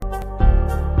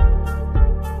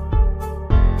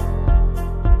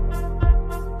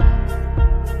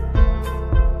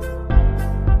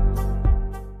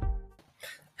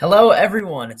Hello,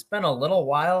 everyone. It's been a little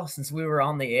while since we were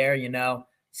on the air,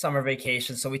 summer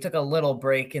vacation. So we took a little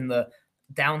break in the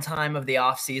downtime of the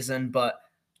off season, but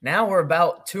now we're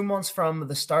about 2 months from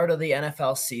the start of the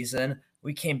NFL season.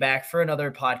 We came back for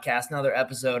another podcast, another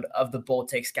episode of the Bold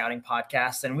Take Scouting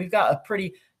podcast, and we've got a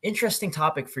pretty interesting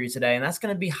topic for you today, and that's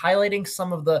going to be highlighting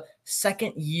some of the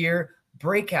second year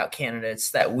breakout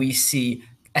candidates that we see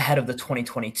ahead of the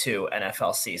 2022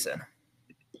 NFL season.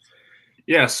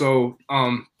 Yeah, so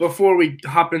before we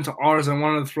hop into ours, I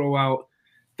wanted to throw out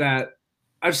that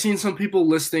I've seen some people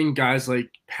listing guys like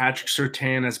Patrick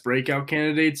Surtain as breakout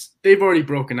candidates. They've already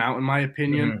broken out, in my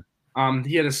opinion.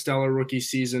 He had a stellar rookie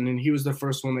season, and he was the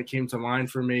first one that came to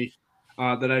mind for me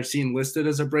that I've seen listed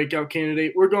as a breakout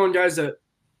candidate. We're going guys that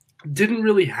didn't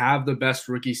really have the best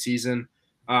rookie season,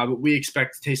 but we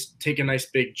expect to take a nice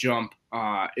big jump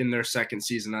in their second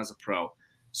season as a pro.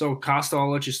 So, Costa,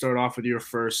 I'll let you start off with your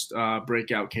first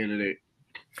breakout candidate.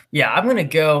 Yeah, I'm going to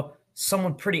go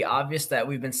someone pretty obvious that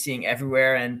we've been seeing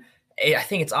everywhere, and I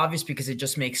think it's obvious because it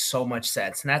just makes so much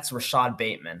sense, and that's Rashad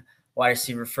Bateman, wide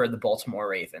receiver for the Baltimore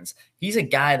Ravens. He's a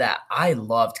guy that I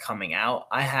loved coming out.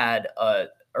 I had a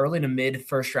early to mid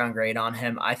first round grade on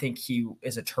him. I think he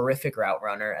is a terrific route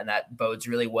runner, and that bodes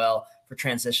really well for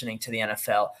transitioning to the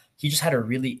NFL. He just had a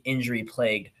really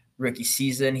injury-plagued rookie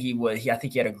season. I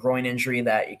think he had a groin injury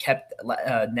that kept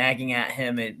nagging at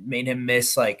him. It made him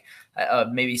miss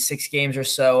maybe 6 games or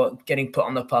so, getting put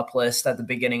on the PUP list at the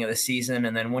beginning of the season.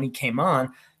 And then when he came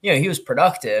on, he was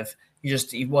productive.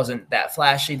 He wasn't that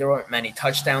flashy. There weren't many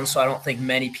touchdowns, so I don't think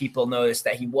many people noticed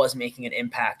that he was making an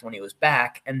impact when he was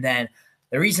back. And then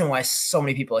the reason why so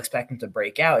many people expect him to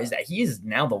break out is that he is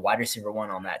now the wide receiver one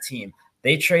on that team.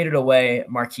 They traded away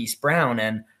Marquise Brown,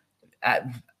 and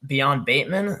beyond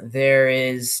Bateman, there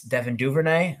is Devin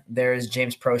Duvernay, there is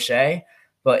James Prochet,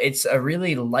 but it's a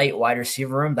really light wide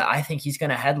receiver room that I think he's going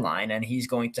to headline, and he's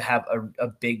going to have a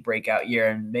big breakout year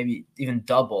and maybe even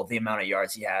double the amount of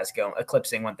yards he has,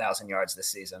 eclipsing 1,000 yards this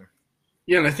season.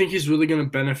 Yeah, and I think he's really going to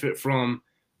benefit from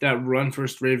that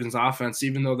run-first Ravens offense,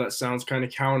 even though that sounds kind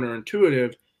of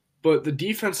counterintuitive. But the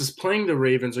defenses playing the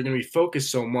Ravens are going to be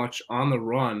focused so much on the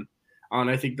run,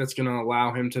 and I think that's going to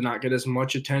allow him to not get as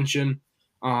much attention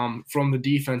from the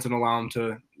defense and allow him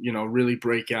to, really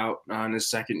break out in his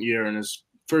second year and his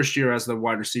first year as the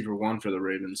wide receiver one for the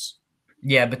Ravens.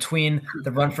 Yeah, between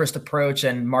the run-first approach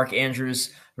and Mark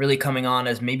Andrews really coming on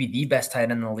as maybe the best tight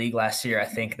end in the league last year, I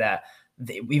think that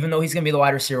even though he's going to be the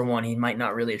wide receiver one, he might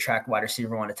not really attract wide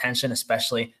receiver one attention,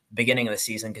 especially the beginning of the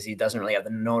season, because he doesn't really have the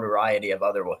notoriety of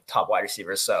other top wide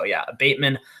receivers. So, yeah, a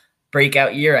Bateman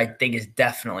breakout year, I think, is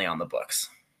definitely on the books.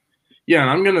 Yeah,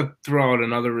 and I'm going to throw out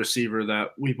another receiver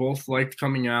that we both liked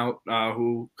coming out,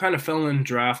 who kind of fell in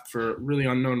draft for really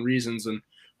unknown reasons and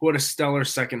who had a stellar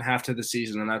second half to the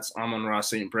season, and that's Amon-Ra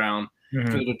St. Brown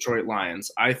for the Detroit Lions.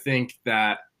 I think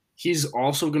that he's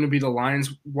also going to be the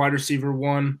Lions wide receiver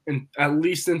one, and at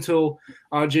least until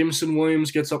Jameson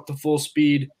Williams gets up to full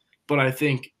speed. But I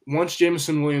think once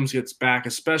Jameson Williams gets back,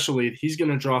 especially, he's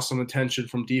going to draw some attention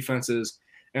from defenses.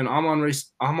 And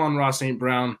Amon-Ra St.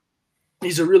 Brown,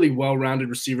 he's a really well-rounded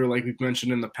receiver, like we've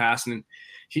mentioned in the past, and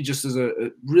he just is a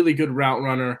really good route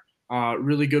runner,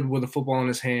 really good with the football in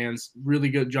his hands, really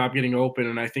good job getting open,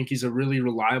 and I think he's a really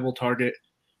reliable target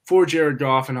for Jared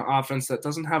Goff in an offense that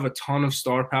doesn't have a ton of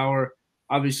star power.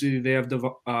 Obviously, they have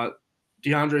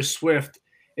DeAndre Swift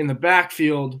in the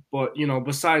backfield, but,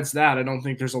 besides that, I don't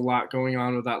think there's a lot going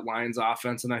on with that Lions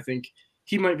offense, and I think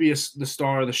he might be the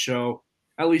star of the show,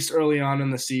 at least early on in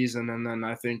the season, and then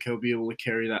I think he'll be able to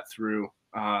carry that through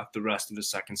the rest of his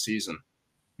second season.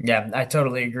 Yeah, I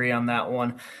totally agree on that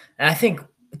one. And I think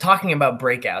talking about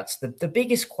breakouts, the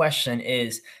biggest question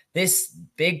is this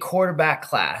big quarterback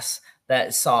class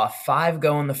that saw 5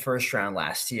 go in the first round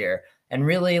last year. And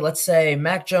really, let's say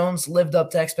Mac Jones lived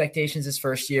up to expectations his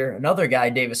first year. Another guy,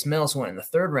 Davis Mills, went in the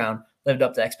third round, lived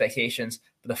up to expectations.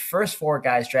 But the first 4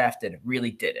 guys drafted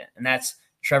really didn't. And that's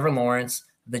Trevor Lawrence,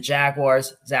 the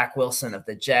Jaguars, Zach Wilson of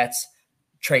the Jets,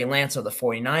 Trey Lance of the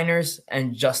 49ers,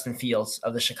 and Justin Fields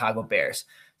of the Chicago Bears.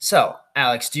 So,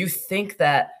 Alex, do you think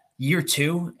that year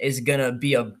 2 is going to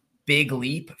be a big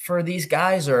leap for these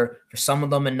guys, or for some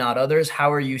of them and not others?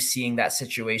 How are you seeing that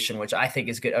situation, which I think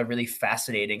is a really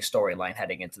fascinating storyline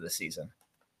heading into the season?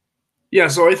 Yeah,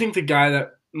 so I think the guy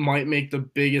that might make the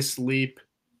biggest leap,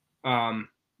 Trey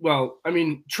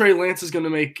Lance is going to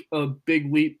make a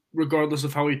big leap regardless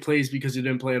of how he plays because he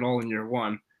didn't play at all in year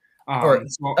 1. Or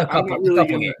a couple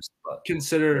games.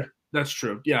 Consider – that's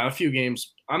true. Yeah, a few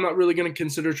games. I'm not really going to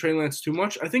consider Trey Lance too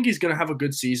much. I think he's going to have a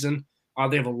good season.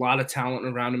 They have a lot of talent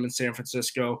around him in San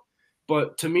Francisco.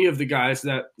 But to me, of the guys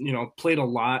that, played a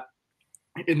lot,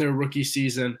 in their rookie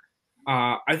season.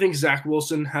 I think Zach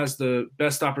Wilson has the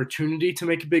best opportunity to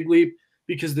make a big leap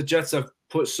because the Jets have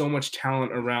put so much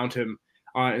talent around him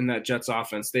in that Jets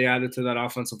offense. They added to that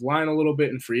offensive line a little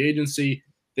bit in free agency.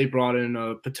 They brought in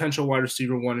a potential wide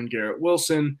receiver one in Garrett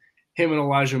Wilson. Him and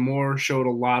Elijah Moore showed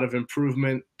a lot of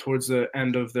improvement towards the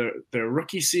end of their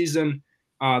rookie season.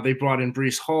 They brought in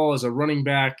Breece Hall as a running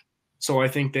back. So I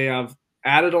think they have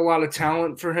added a lot of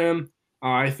talent for him.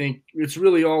 I think it's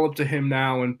really all up to him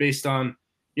now. And based on,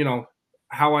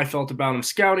 how I felt about him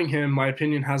scouting him, my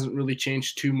opinion hasn't really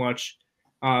changed too much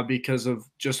because of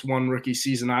just one rookie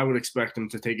season. I would expect him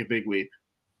to take a big leap.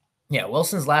 Yeah,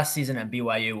 Wilson's last season at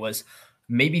BYU was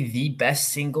maybe the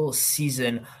best single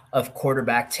season of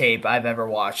quarterback tape I've ever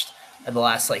watched in the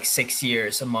last 6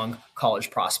 years among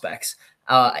college prospects.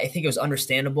 I think it was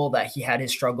understandable that he had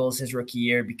his struggles his rookie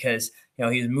year because he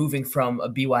was moving from a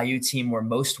BYU team where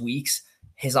most weeks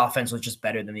his offense was just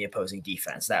better than the opposing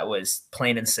defense. That was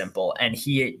plain and simple. And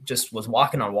he just was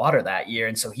walking on water that year.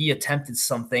 And so he attempted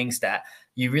some things that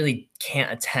you really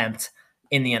can't attempt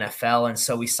in the NFL. And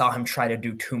so we saw him try to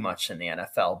do too much in the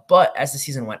NFL. But as the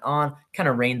season went on, kind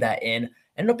of reined that in.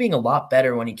 Ended up being a lot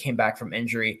better when he came back from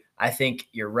injury. I think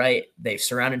you're right. They've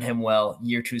surrounded him well.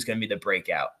 Year 2 is going to be the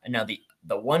breakout. And now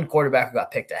the one quarterback who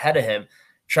got picked ahead of him,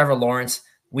 Trevor Lawrence,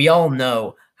 we all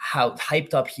know how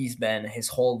hyped up he's been his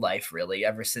whole life, really,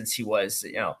 ever since he was,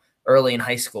 early in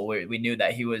high school. We knew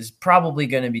that he was probably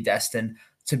going to be destined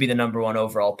to be the number 1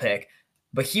 overall pick.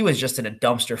 But he was just in a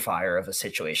dumpster fire of a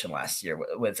situation last year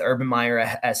with Urban Meyer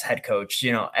as head coach.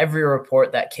 Every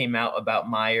report that came out about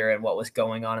Meyer and what was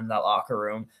going on in that locker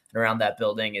room and around that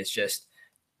building is just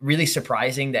really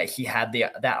surprising that he had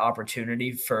that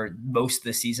opportunity for most of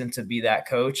the season to be that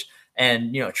coach.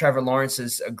 And, Trevor Lawrence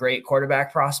is a great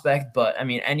quarterback prospect, but I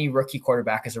mean, any rookie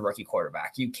quarterback is a rookie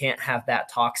quarterback. You can't have that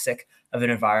toxic of an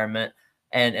environment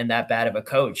and that bad of a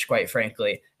coach, quite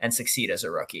frankly, and succeed as a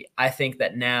rookie. I think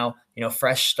that now,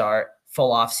 fresh start,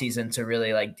 full off season to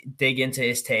really dig into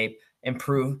his tape,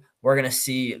 improve. We're going to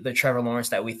see the Trevor Lawrence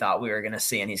that we thought we were going to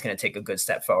see, and he's going to take a good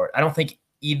step forward. I don't think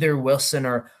either Wilson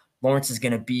or Lawrence is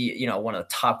going to be, one of the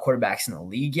top quarterbacks in the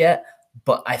league yet,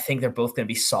 but I think they're both going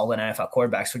to be solid NFL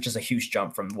quarterbacks, which is a huge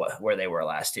jump from where they were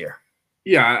last year.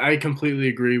 Yeah, I completely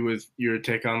agree with your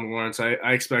take on Lawrence. I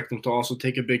expect him to also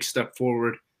take a big step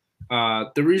forward.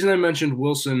 The reason I mentioned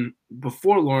Wilson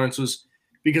before Lawrence was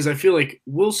because I feel like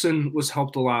Wilson was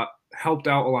helped out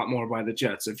a lot more by the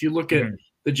Jets. If you look at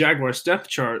the Jaguars depth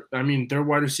chart, I mean, their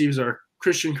wide receivers are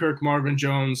Christian Kirk, Marvin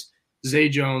Jones, Zay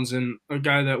Jones, and a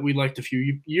guy that we liked a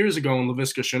few years ago in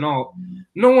Laviska Shenault.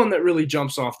 No one that really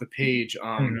jumps off the page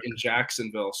in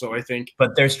Jacksonville. So I think,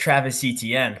 but there's Travis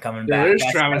Etienne coming back. There is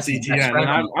Travis Etienne, and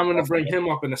I'm going to bring him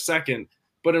up in a second.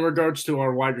 But in regards to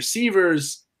our wide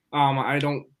receivers, I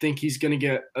don't think he's going to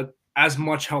get as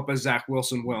much help as Zach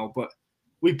Wilson will. But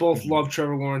we both love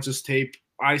Trevor Lawrence's tape.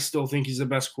 I still think he's the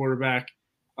best quarterback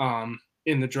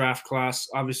in the draft class.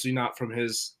 Obviously, not from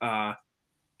his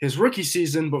rookie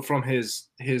season, but from his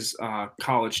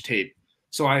college tape.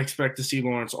 So I expect to see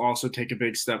Lawrence also take a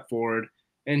big step forward.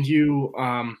 And you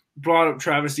brought up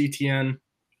Travis Etienne,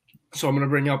 so I'm going to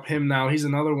bring up him now. He's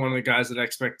another one of the guys that I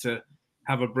expect to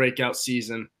have a breakout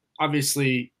season.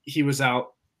 Obviously, he was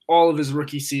out all of his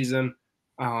rookie season,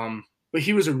 but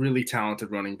he was a really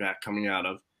talented running back coming out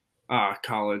of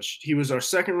college. He was our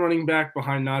second running back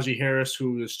behind Najee Harris,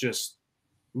 who was just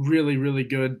really, really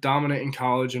good, dominant in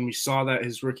college, and we saw that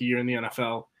his rookie year in the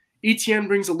NFL. Etienne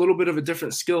brings a little bit of a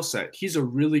different skill set. He's a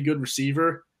really good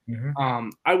receiver.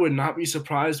 I would not be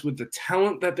surprised with the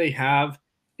talent that they have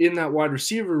in that wide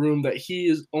receiver room that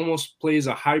he almost plays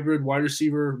a hybrid wide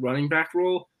receiver running back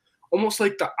role, almost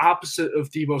like the opposite of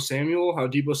Deebo Samuel, how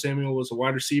Deebo Samuel was a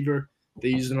wide receiver. They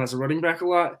used him as a running back a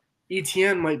lot.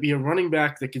 Etienne might be a running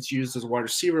back that gets used as a wide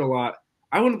receiver a lot.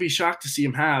 I wouldn't be shocked to see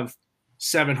him have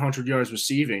 700 yards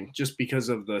receiving just because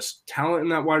of the talent in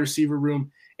that wide receiver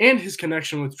room and his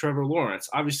connection with Trevor Lawrence.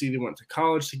 Obviously, they went to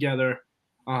college together,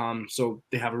 so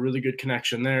they have a really good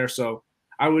connection there. So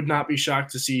I would not be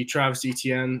shocked to see Travis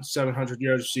Etienne, 700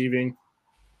 yards receiving,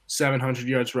 700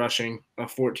 yards rushing, a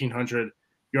 1,400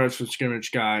 yards from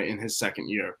scrimmage guy in his second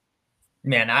year.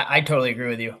 Man, I totally agree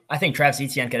with you. I think Travis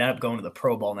Etienne could end up going to the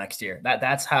Pro Bowl next year.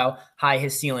 That's how high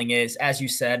his ceiling is. As you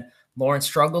said, Lawrence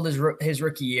struggled his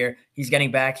rookie year. He's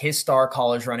getting back his star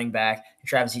college running back,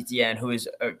 Travis Etienne, who is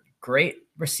a great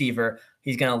receiver.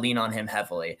 He's going to lean on him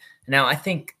heavily. Now, I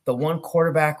think the one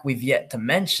quarterback we've yet to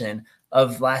mention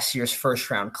of last year's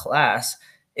first-round class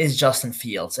is Justin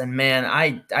Fields. And, man,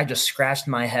 I just scratched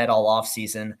my head all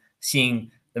offseason seeing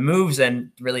the moves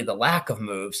and really the lack of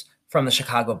moves from the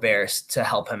Chicago Bears to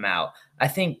help him out. I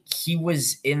think he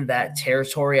was in that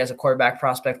territory as a quarterback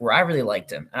prospect where I really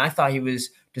liked him, and I thought he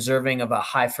was deserving of a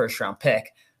high first-round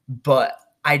pick. But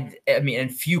I mean,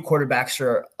 and few quarterbacks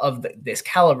are of this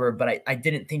caliber, but I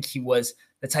didn't think he was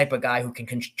the type of guy who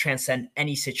can transcend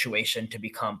any situation to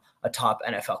become a top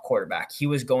NFL quarterback. He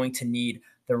was going to need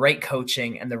the right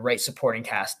coaching and the right supporting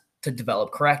cast to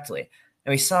develop correctly.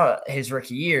 And we saw his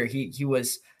rookie year, he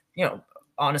was,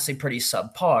 honestly pretty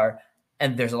subpar.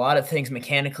 And there's a lot of things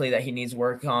mechanically that he needs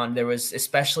work on. There was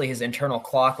especially his internal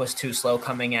clock was too slow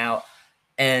coming out.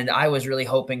 And I was really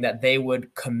hoping that they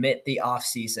would commit the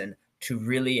offseason to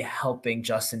really helping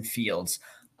Justin Fields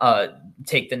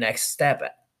take the next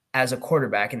step as a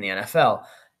quarterback in the NFL.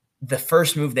 The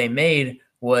first move they made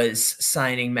was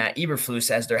signing Matt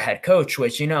Eberflus as their head coach,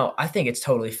 which, I think it's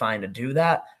totally fine to do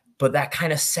that. But that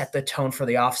kind of set the tone for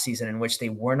the offseason in which they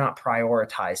were not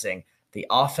prioritizing the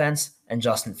offense and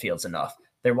Justin Fields enough.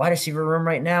 Their wide receiver room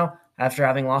right now, after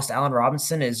having lost Allen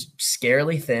Robinson, is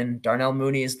scarily thin. Darnell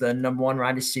Mooney is the number one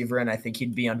wide receiver, and I think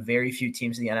he'd be on very few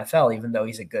teams in the NFL, even though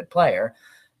he's a good player.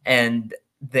 And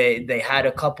they had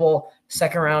a couple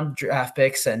second-round draft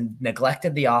picks and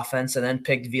neglected the offense, and then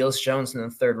picked Velus Jones in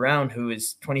the third round, who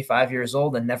is 25 years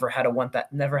old and never had a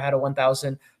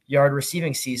 1,000-yard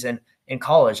receiving season in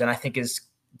college, and I think is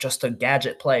just a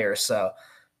gadget player. So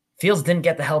Fields didn't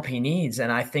get the help he needs,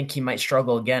 and I think he might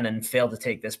struggle again and fail to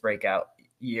take this breakout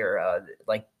year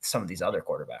like some of these other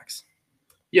quarterbacks.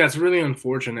 Yeah, it's really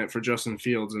unfortunate for Justin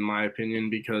Fields, in my opinion,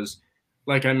 because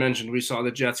like I mentioned, we saw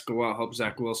the Jets go out, help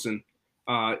Zach Wilson.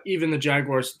 Even the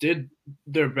Jaguars did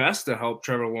their best to help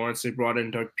Trevor Lawrence. They brought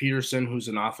in Doug Peterson, who's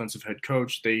an offensive head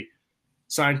coach. They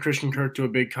signed Christian Kirk to a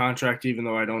big contract, even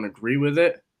though I don't agree with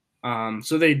it.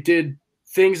 So they did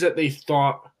things that they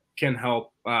thought can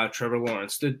help Trevor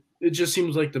Lawrence. It just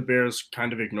seems like the Bears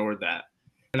kind of ignored that.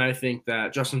 And I think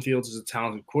that Justin Fields is a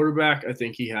talented quarterback. I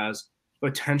think he has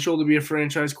potential to be a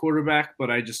franchise quarterback, but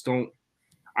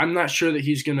I'm not sure that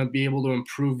he's going to be able to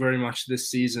improve very much this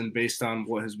season based on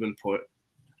what has been put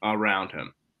around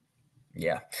him.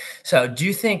 Yeah. So do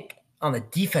you think on the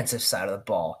defensive side of the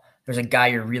ball, there's a guy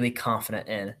you're really confident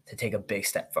in to take a big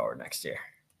step forward next year?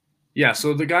 Yeah,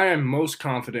 so the guy I'm most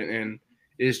confident in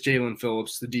is Jaelan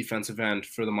Phillips, the defensive end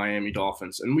for the Miami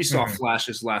Dolphins. And we saw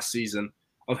flashes last season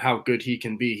of how good he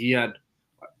can be. He had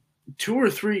 2 or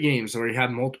 3 games where he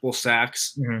had multiple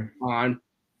sacks. I'm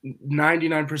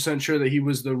 99% sure that he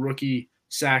was the rookie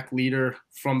sack leader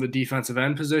from the defensive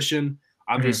end position.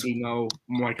 Obviously, no,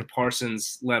 Micah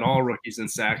Parsons led all rookies in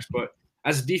sacks, but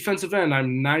as a defensive end,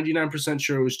 I'm 99%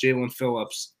 sure it was Jaelan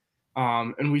Phillips.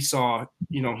 And we saw,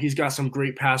 he's got some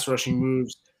great pass rushing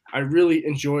moves. I really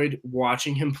enjoyed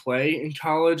watching him play in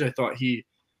college. I thought he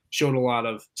showed a lot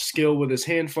of skill with his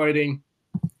hand fighting.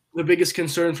 The biggest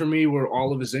concern for me were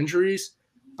all of his injuries,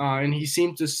 and he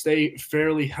seemed to stay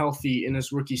fairly healthy in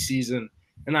his rookie season.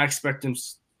 And I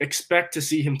expect to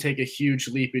see him take a huge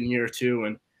leap in year 2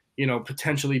 and,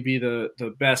 potentially be the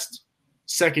best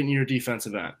second-year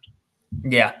defensive end.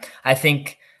 Yeah, I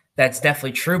think that's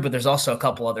definitely true, but there's also a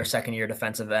couple other second-year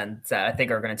defensive ends that I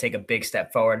think are going to take a big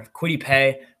step forward. Kwity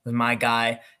Paye was my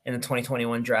guy in the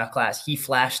 2021 draft class. He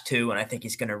flashed too, and I think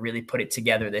he's going to really put it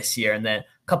together this year. And then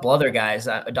a couple other guys,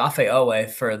 Odafe Owe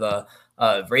for the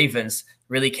Ravens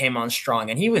really came on strong,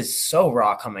 and he was so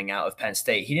raw coming out of Penn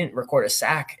State. He didn't record a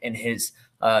sack in his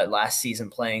last season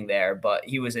playing there, but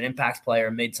he was an impact player,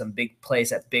 made some big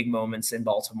plays at big moments in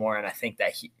Baltimore. And I think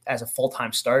that he, as a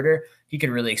full-time starter, he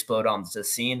could really explode onto the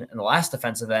scene. And the last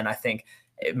defensive end, I think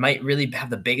it might really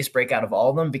have the biggest breakout of all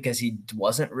of them because he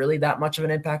wasn't really that much of an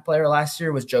impact player last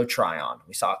year, was Joe Tryon.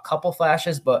 We saw a couple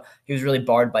flashes, but he was really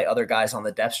barred by other guys on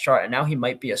the depth chart. And now he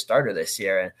might be a starter this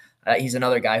year. And he's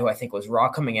another guy who I think was raw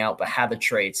coming out, but had the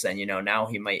traits. And, now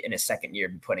he might in his second year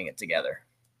be putting it together.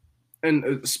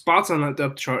 And spots on that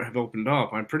depth chart have opened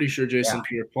up. I'm pretty sure Jason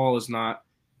Pierre-Paul is not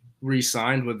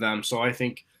re-signed with them. So I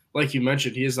think, like you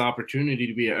mentioned, he has the opportunity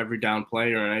to be an every down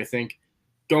player. And I think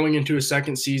going into his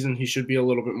second season, he should be a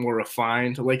little bit more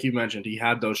refined. Like you mentioned, he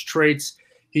had those traits.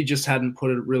 He just hadn't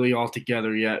put it really all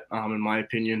together yet, in my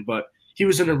opinion. But he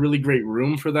was in a really great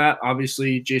room for that.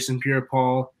 Obviously, Jason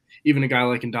Pierre-Paul, even a guy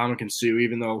like Ndamukong Suh,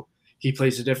 even though he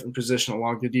plays a different position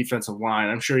along the defensive line,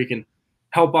 I'm sure he can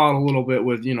help out a little bit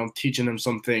with, teaching him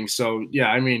some things. So, yeah,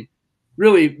 I mean,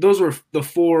 really, those were the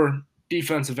 4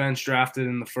 defensive ends drafted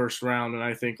in the first round, and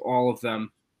I think all of them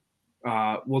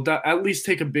will at least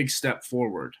take a big step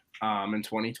forward in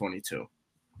 2022.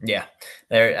 Yeah,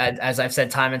 they're as I've said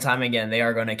time and time again, they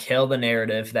are going to kill the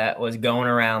narrative that was going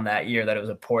around that year that it was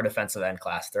a poor defensive end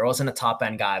class. There wasn't a top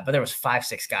end guy, but there was 5,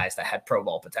 6 guys that had Pro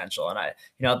Bowl potential, and at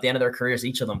the end of their careers,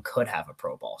 each of them could have a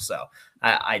Pro Bowl. So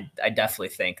I definitely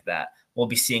think that we'll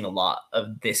be seeing a lot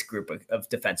of this group of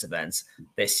defensive ends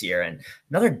this year. And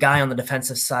another guy on the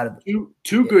defensive side of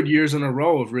two good years in a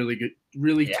row of really good,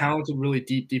 really Yeah. talented, really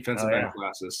deep defensive Oh, end yeah.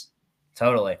 classes.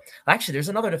 Totally. Actually, there's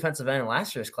another defensive end in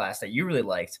last year's class that you really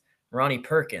liked, Ronnie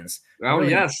Perkins. Oh,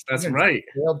 Really yes, that's even right.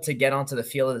 failed to get onto the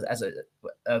field as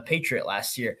a Patriot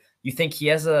last year. You think he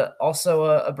has also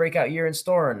a breakout year in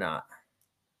store or not?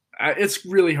 It's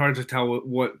really hard to tell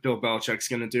what Bill Belichick's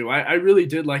going to do. I really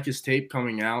did like his tape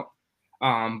coming out,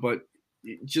 but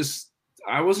just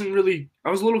I was a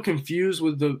little confused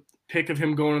with the pick of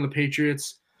him going to the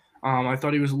Patriots. I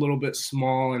thought he was a little bit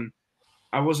small, and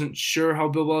I wasn't sure how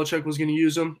Bill Belichick was going to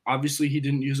use him. Obviously, he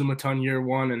didn't use him a ton year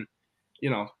one, and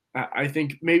I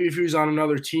think maybe if he was on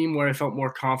another team where I felt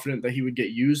more confident that he would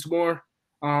get used more,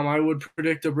 I would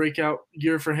predict a breakout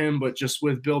year for him. But just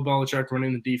with Bill Belichick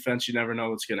running the defense, you never know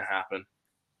what's going to happen.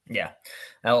 Yeah.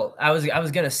 Well, I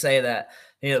was gonna say that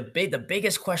the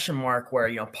biggest question mark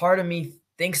where part of me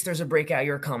thinks there's a breakout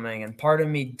year coming, and part of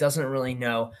me doesn't really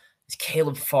know is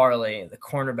Caleb Farley, the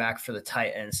cornerback for the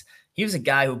Titans. He was a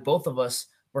guy who both of us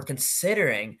were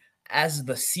considering as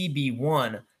the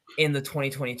CB1 in the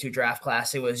 2022 draft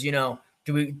class. It was, do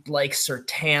we like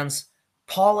Surtain's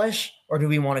polish or do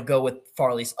we want to go with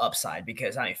Farley's upside?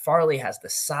 Because Farley has the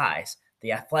size,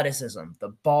 the athleticism,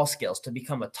 the ball skills to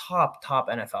become a top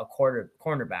NFL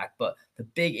cornerback. But the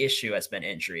big issue has been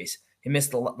injuries. He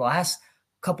missed the last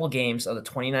couple games of the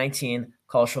 2019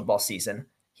 college football season.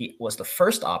 He was the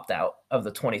first opt-out of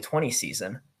the 2020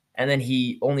 season. And then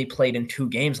he only played in 2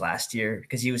 games last year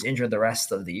because he was injured the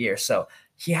rest of the year. So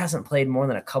he hasn't played more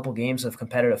than a couple games of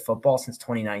competitive football since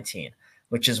 2019,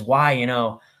 which is why,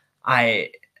 I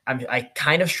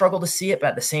kind of struggle to see it, but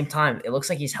at the same time, it looks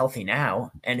like he's healthy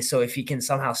now. And so if he can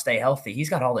somehow stay healthy, he's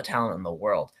got all the talent in the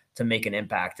world to make an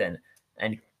impact and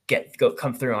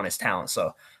come through on his talent.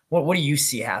 So what do you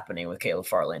see happening with Caleb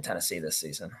Farley in Tennessee this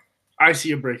season? I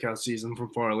see a breakout season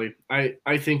from Farley.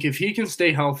 I think if he can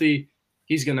stay healthy,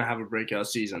 he's going to have a breakout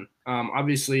season.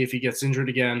 Obviously, if he gets injured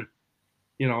again,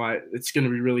 it's going to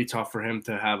be really tough for him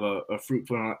to have a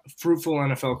fruitful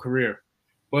NFL career.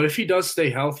 But if he does stay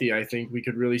healthy, I think we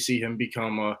could really see him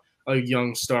become a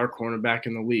young star cornerback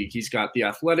in the league. He's got the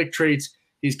athletic traits.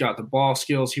 He's got the ball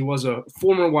skills. He was a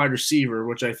former wide receiver,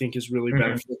 which I think is really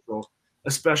beneficial,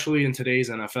 especially in today's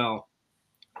NFL.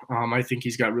 I think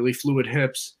he's got really fluid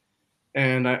hips.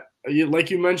 And like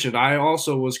you mentioned, I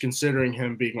also was considering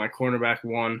him being my cornerback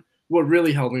one. What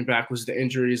really held me back was the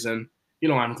injuries. And,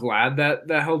 I'm glad that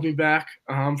held me back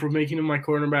from making him my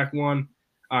cornerback one.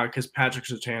 Because Patrick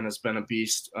Surtain has been a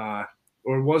beast,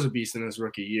 or was a beast in his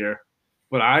rookie year.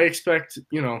 But I expect,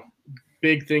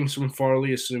 big things from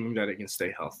Farley, assuming that he can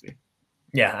stay healthy.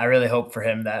 Yeah, I really hope for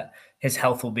him that his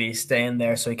health will be staying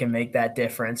there so he can make that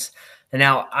difference. And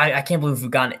now I can't believe we've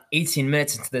gone 18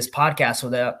 minutes into this podcast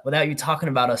without you talking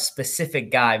about a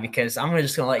specific guy, because I'm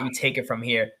just going to let you take it from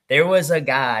here. There was a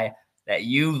guy that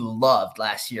you loved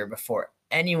last year before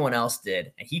anyone else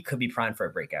did, and he could be primed for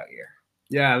a breakout year.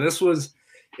 Yeah, this was –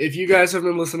 if you guys have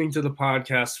been listening to the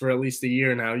podcast for at least a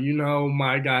year now,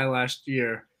 my guy last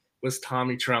year was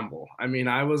Tommy Tremble.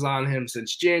 I was on him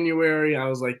since January. I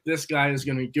was like, this guy is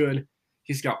going to be good.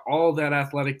 He's got all that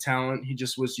athletic talent. He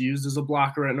just was used as a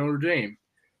blocker at Notre Dame.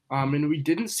 And we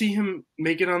didn't see him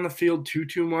make it on the field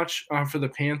too much for the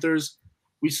Panthers.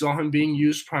 We saw him being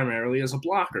used primarily as a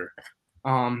blocker.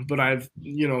 But I've,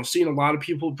 seen a lot of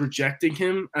people projecting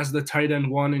him as the tight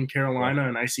end one in Carolina,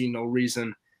 and I see no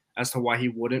reason as to why he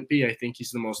wouldn't be. I think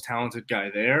he's the most talented guy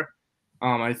there.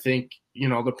 I think,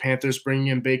 the Panthers bringing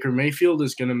in Baker Mayfield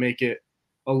is going to make it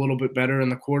a little bit better in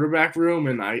the quarterback room.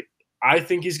 And I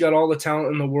think he's got all the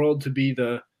talent in the world to be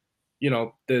the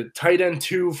tight end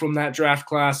 2 from that draft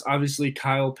class. Obviously,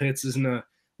 Kyle Pitts is in a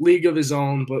league of his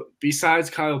own, but besides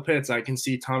Kyle Pitts, I can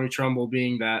see Tommy Tremble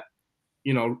being that,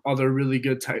 other really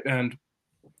good tight end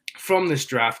from this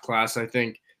draft class. I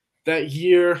think that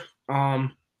year,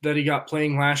 that he got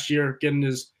playing last year, getting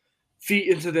his feet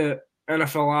into the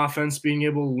NFL offense, being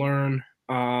able to learn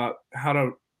how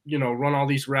to, run all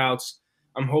these routes.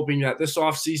 I'm hoping that this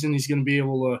offseason he's going to be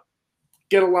able to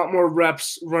get a lot more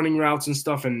reps running routes and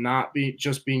stuff and not be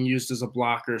just being used as a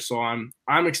blocker. So I'm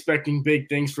expecting big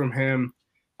things from him.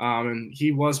 And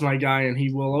he was my guy, and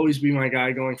he will always be my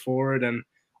guy going forward. And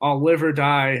I'll live or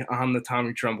die on the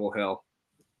Tommy Tremble hill.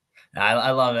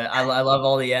 I love it. I love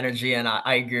all the energy, and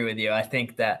I agree with you. I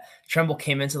think that Tremble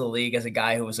came into the league as a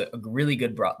guy who was a really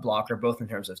good blocker, both in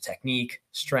terms of technique,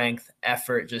 strength,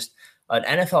 effort, just an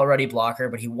NFL ready blocker,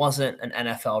 but he wasn't an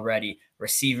NFL ready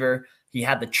receiver. He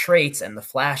had the traits and the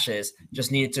flashes,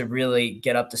 just needed to really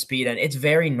get up to speed. And it's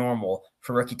very normal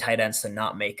for rookie tight ends to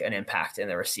not make an impact in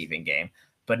the receiving game.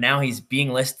 But now he's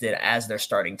being listed as their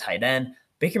starting tight end.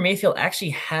 Baker Mayfield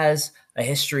actually has a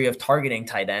history of targeting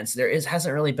tight ends.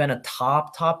 Hasn't really been a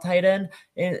top tight end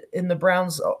in the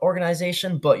Browns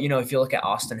organization, but if you look at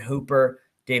Austin Hooper,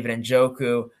 David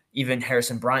Njoku, even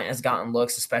Harrison Bryant has gotten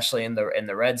looks, especially in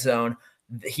the red zone.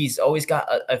 He's always got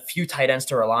a few tight ends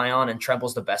to rely on, and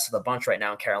Tremble's the best of the bunch right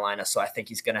now in Carolina. So I think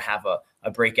he's going to have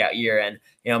a breakout year. And,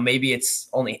 maybe it's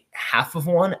only half of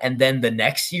one. And then the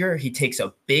next year he takes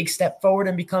a big step forward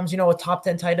and becomes, a top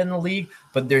 10 tight end in the league.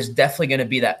 But there's definitely going to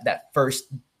be that first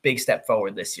big step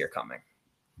forward this year coming.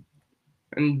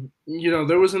 And,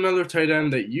 there was another tight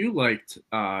end that you liked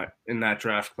in that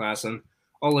draft class, and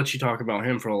I'll let you talk about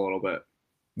him for a little bit.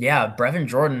 Yeah, Brevin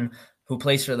Jordan, who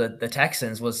plays for the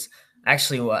Texans, was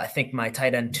actually, I think, my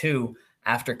tight end 2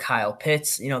 after Kyle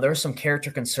Pitts. There were some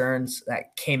character concerns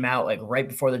that came out like right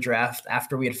before the draft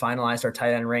after we had finalized our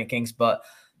tight end rankings. But,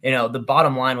 the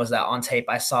bottom line was that on tape,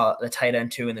 I saw the tight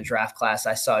end 2 in the draft class.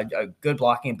 I saw a good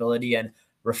blocking ability and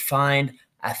refined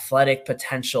athletic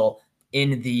potential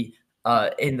in the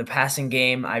passing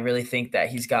game. I really think that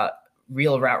he's got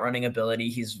real route running ability.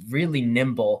 He's really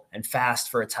nimble and fast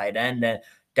for a tight end. And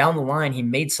down the line, he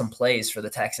made some plays for the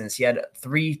Texans. He had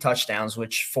 3 touchdowns,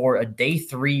 which for a day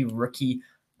 3 rookie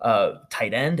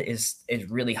tight end is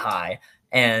really high.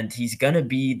 And he's going to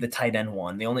be the tight end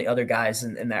 1. The only other guys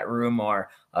in that room are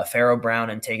Pharaoh Brown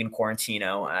and Tegan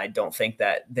Quarantino. I don't think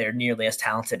that they're nearly as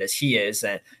talented as he is.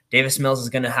 And Davis Mills is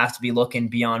going to have to be looking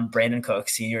beyond Brandon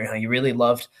Cooks. He really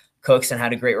loved Cooks and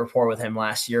had a great rapport with him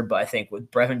last year. But I think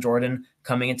with Brevin Jordan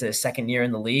coming into his second year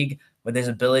in the league, with his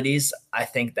abilities, I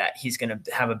think that he's going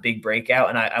to have a big breakout.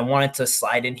 And I wanted to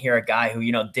slide in here a guy who,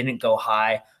 didn't go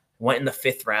high, went in the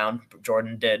 5th round.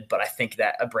 Jordan did, but I think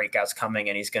that a breakout's coming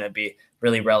and he's going to be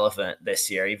really relevant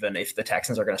this year. Even if the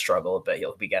Texans are going to struggle a bit,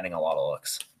 he'll be getting a lot of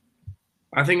looks.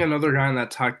 I think another guy in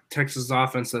that Texas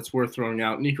offense that's worth throwing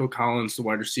out, Nico Collins, the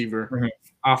wide receiver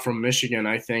from Michigan.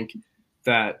 I think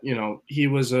that, he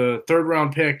was a 3rd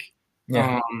round pick,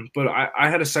 but I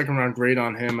had a 2nd round grade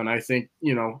on him. And I think,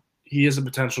 he has a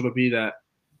potential to be that,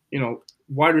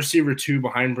 wide receiver 2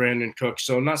 behind Brandon Cooks.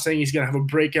 So I'm not saying he's going to have a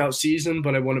breakout season,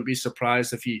 but I wouldn't be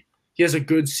surprised if he has a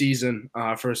good season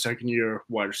for a 2nd-year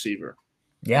wide receiver.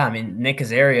 Yeah, I mean, Nick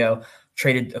Caserio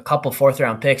traded a couple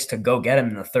 4th-round picks to go get him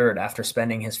in the 3rd after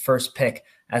spending his first pick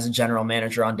as a general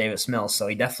manager on Davis Mills. So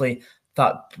he definitely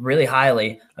thought really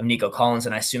highly of Nico Collins,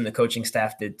 and I assume the coaching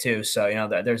staff did too. So,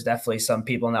 there's definitely some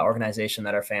people in that organization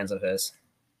that are fans of his.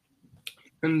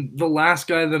 And the last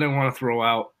guy that I want to throw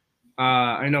out,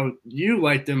 I know you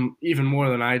liked him even more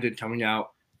than I did coming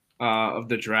out of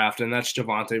the draft, and that's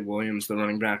Javonte Williams, the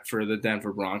running back for the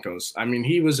Denver Broncos. I mean,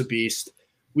 he was a beast.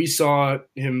 We saw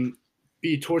him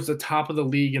be towards the top of the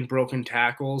league in broken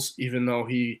tackles, even though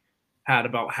he had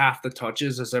about half the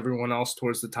touches as everyone else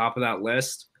towards the top of that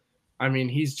list. I mean,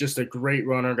 he's just a great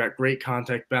runner, got great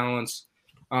contact balance.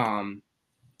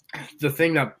 The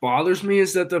thing that bothers me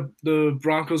is that the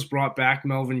Broncos brought back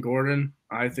Melvin Gordon.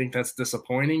 I think that's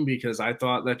disappointing because I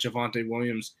thought that Javonte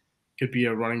Williams could be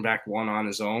a running back 1 on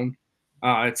his own.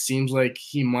 It seems like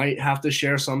he might have to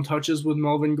share some touches with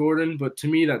Melvin Gordon, but to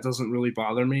me, that doesn't really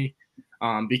bother me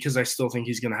because I still think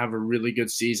he's going to have a really good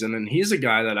season. And he's a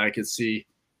guy that I could see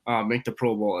make the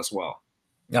Pro Bowl as well.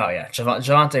 Oh, yeah.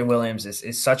 Javonte Williams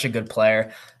is such a good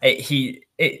player.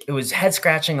 It was head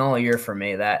scratching all year for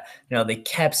me that, they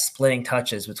kept splitting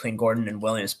touches between Gordon and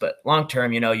Williams. But long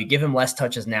term, you give him less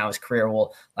touches now, his career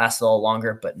will last a little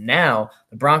longer. But now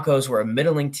the Broncos were a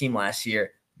middling team last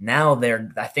year. Now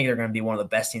I think they're going to be one of the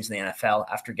best teams in the NFL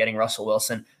after getting Russell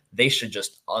Wilson. They should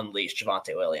just unleash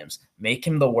Javonte Williams, make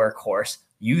him the workhorse,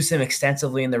 use him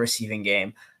extensively in the receiving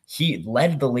game. He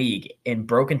led the league in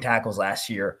broken tackles last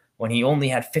year when he only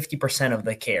had 50% of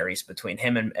the carries between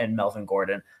him and Melvin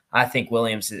Gordon. I think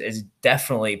Williams is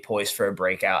definitely poised for a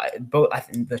breakout. I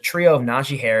think the trio of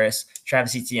Najee Harris,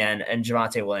 Travis Etienne, and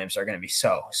Javonte Williams are going to be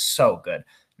so good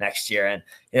next year.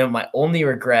 And my only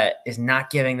regret is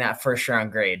not giving that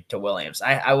 1st-round grade to Williams.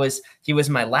 He was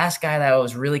my last guy that I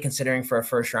was really considering for a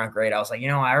 1st-round grade. I was like,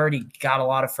 I already got a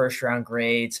lot of 1st-round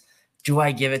grades. Do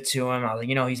I give it to him? I was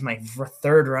like, he's my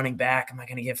 3rd running back. Am I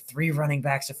going to give 3 running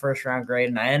backs a 1st-round grade?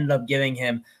 And I ended up giving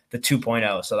him the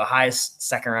 2.0, so the highest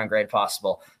 2nd-round grade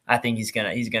possible. I think he's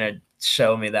gonna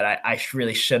show me that I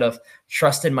really should have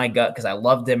trusted my gut because I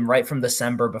loved him right from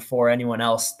December before anyone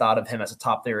else thought of him as a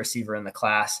top 3 receiver in the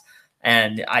class.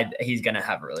 And he's going to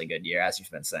have a really good year, as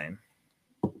you've been saying.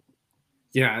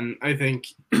 Yeah, and I think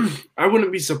I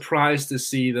wouldn't be surprised to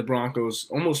see the Broncos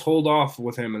almost hold off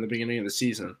with him in the beginning of the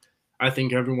season. I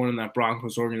think everyone in that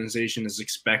Broncos organization is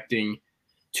expecting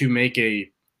to make a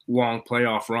long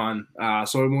playoff run.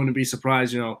 So I wouldn't be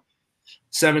surprised,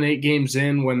 7, 8 games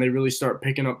in when they really start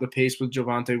picking up the pace with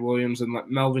Javonte Williams and let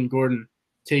Melvin Gordon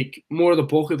take more of the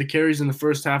bulk of the carries in the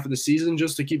first half of the season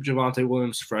just to keep Javonte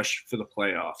Williams fresh for the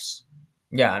playoffs.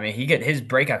 Yeah, I mean, his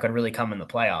breakout could really come in the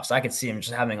playoffs. I could see him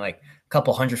just having like a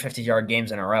couple 150-yard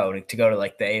games in a row to go to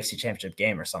like the AFC Championship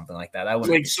game or something like that.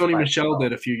 Like Sony Michel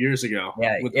did a few years ago.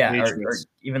 Yeah, or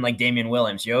even like Damian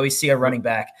Williams. You always see a running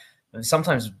back,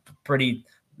 sometimes pretty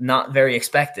not very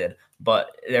expected, but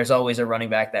there's always a running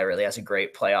back that really has a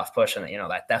great playoff push, and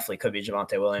that definitely could be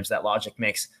Javonte Williams. That logic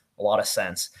makes a lot of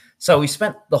sense. So we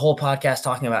spent the whole podcast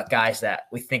talking about guys that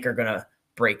we think are going to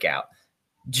break out.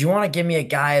 Do you want to give me a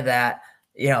guy that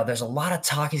there's a lot of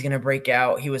talk he's going to break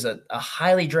out? He was a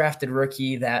highly drafted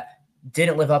rookie that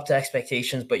didn't live up to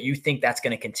expectations, but you think that's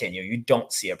going to continue. You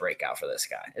don't see a breakout for this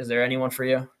guy. Is there anyone for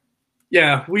you?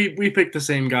 Yeah, we picked the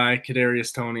same guy,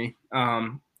 Kadarius Toney.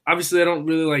 Obviously, I don't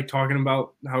really like talking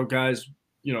about how guys,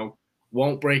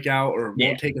 won't break out or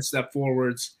won't take a step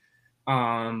forwards.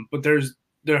 But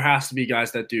there has to be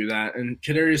guys that do that. And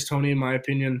Kadarius Toney, in my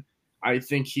opinion, I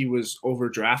think he was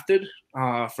overdrafted.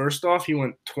 First off, he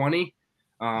went 20.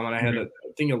 And I had, I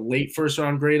think, a late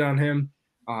first-round grade on him.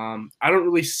 I don't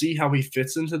really see how he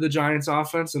fits into the Giants'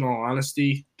 offense, in all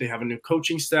honesty. They have a new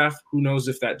coaching staff. Who knows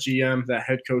if that GM, that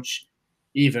head coach,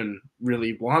 even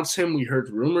really wants him. We heard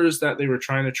rumors that they were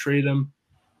trying to trade him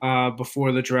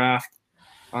before the draft.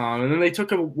 And then they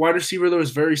took a wide receiver that was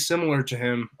very similar to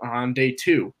him on day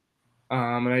 2.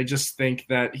 And I just think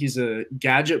that he's a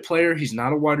gadget player. He's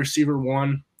not a wide receiver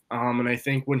 1. And I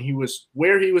think when he was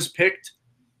where he was picked,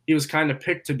 he was kind of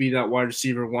picked to be that wide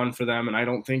receiver 1 for them, and I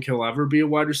don't think he'll ever be a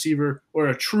wide receiver or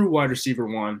a true wide receiver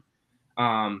 1.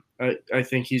 I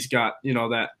think he's got,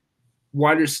 that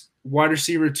wide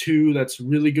receiver 2 that's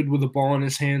really good with the ball in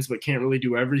his hands but can't really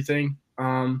do everything.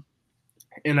 And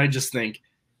I just think,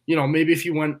 maybe if he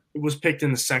was picked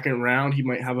in the second round, he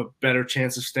might have a better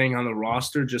chance of staying on the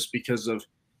roster just because of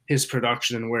his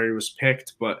production and where he was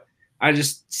picked. But I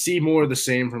just see more of the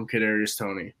same from Kadarius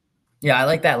Toney. Yeah, I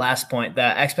like that last point.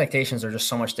 The expectations are just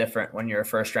so much different when you're a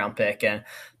first-round pick, and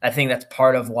I think that's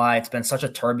part of why it's been such a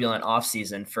turbulent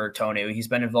offseason for Toney. He's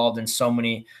been involved in so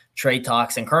many trade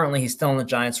talks, and currently he's still on the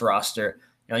Giants roster.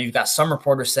 You've got some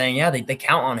reporters saying, yeah, they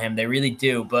count on him. They really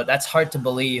do, but that's hard to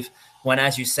believe when,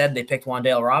 as you said, they picked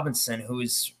Wan'Dale Robinson,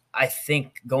 who's, I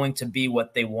think, going to be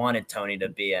what they wanted Toney to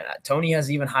be. And Toney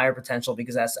has even higher potential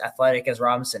because as athletic as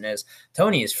Robinson is,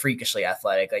 Toney is freakishly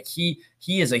athletic. Like he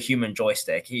is a human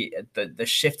joystick. The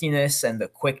shiftiness and the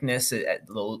quickness, the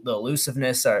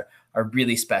elusiveness are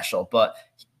really special, but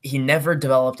he never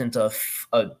developed into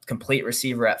a complete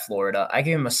receiver at Florida. I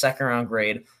gave him a second-round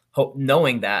grade,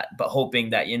 knowing that, but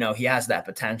hoping that, he has that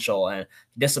potential, and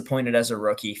disappointed as a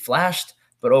rookie, flashed,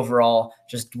 but overall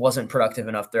just wasn't productive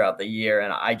enough throughout the year.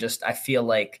 And I feel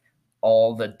like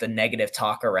all the negative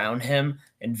talk around him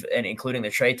and including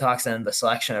the trade talks and the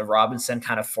selection of Robinson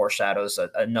kind of foreshadows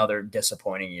another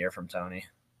disappointing year from Toney.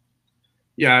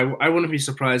 Yeah, I wouldn't be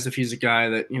surprised if he's a guy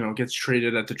that, gets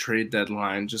traded at the trade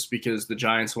deadline just because the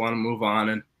Giants want to move on.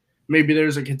 And maybe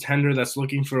there's a contender that's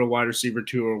looking for a wide receiver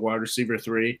 2 or wide receiver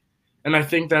 3. And I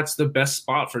think that's the best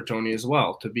spot for Toney as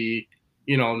well, to be,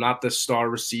 not the star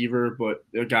receiver, but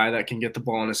a guy that can get the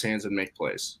ball in his hands and make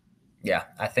plays. Yeah,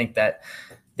 I think that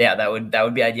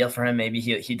would be ideal for him. Maybe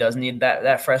he does need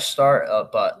that fresh start,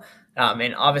 but I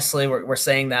mean, obviously we're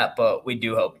saying that, but we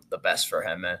do hope the best for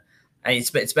him. And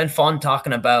it's been fun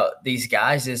talking about these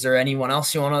guys. Is there anyone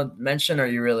else you want to mention, or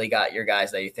you really got your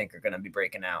guys that you think are going to be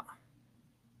breaking out?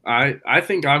 I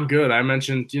think I'm good. I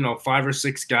mentioned 5 or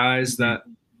 6 guys that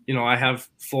I have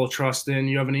full trust in.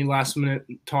 You have any last minute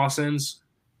toss-ins?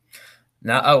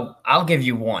 No, I'll give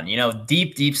you one.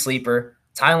 Deep sleeper,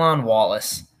 Tylan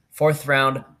Wallace, 4th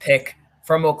round pick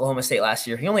from Oklahoma State last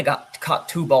year. He only caught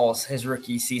 2 balls his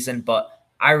rookie season, but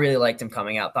I really liked him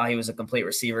coming out. Thought he was a complete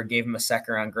receiver, gave him a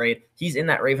second round grade. He's in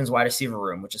that Ravens wide receiver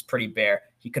room, which is pretty bare.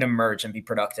 He could emerge and be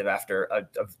productive after a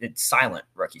silent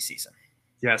rookie season.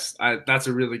 Yes, that's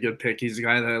a really good pick. He's a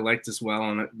guy that I liked as well.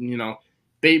 And,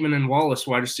 Bateman and Wallace,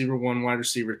 wide receiver 1, wide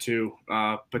receiver 2,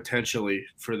 potentially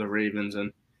for the Ravens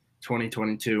in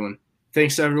 2022. And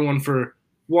thanks to everyone for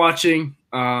watching.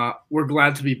 We're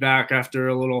glad to be back after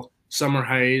a little summer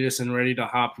hiatus and ready to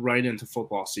hop right into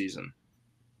football season.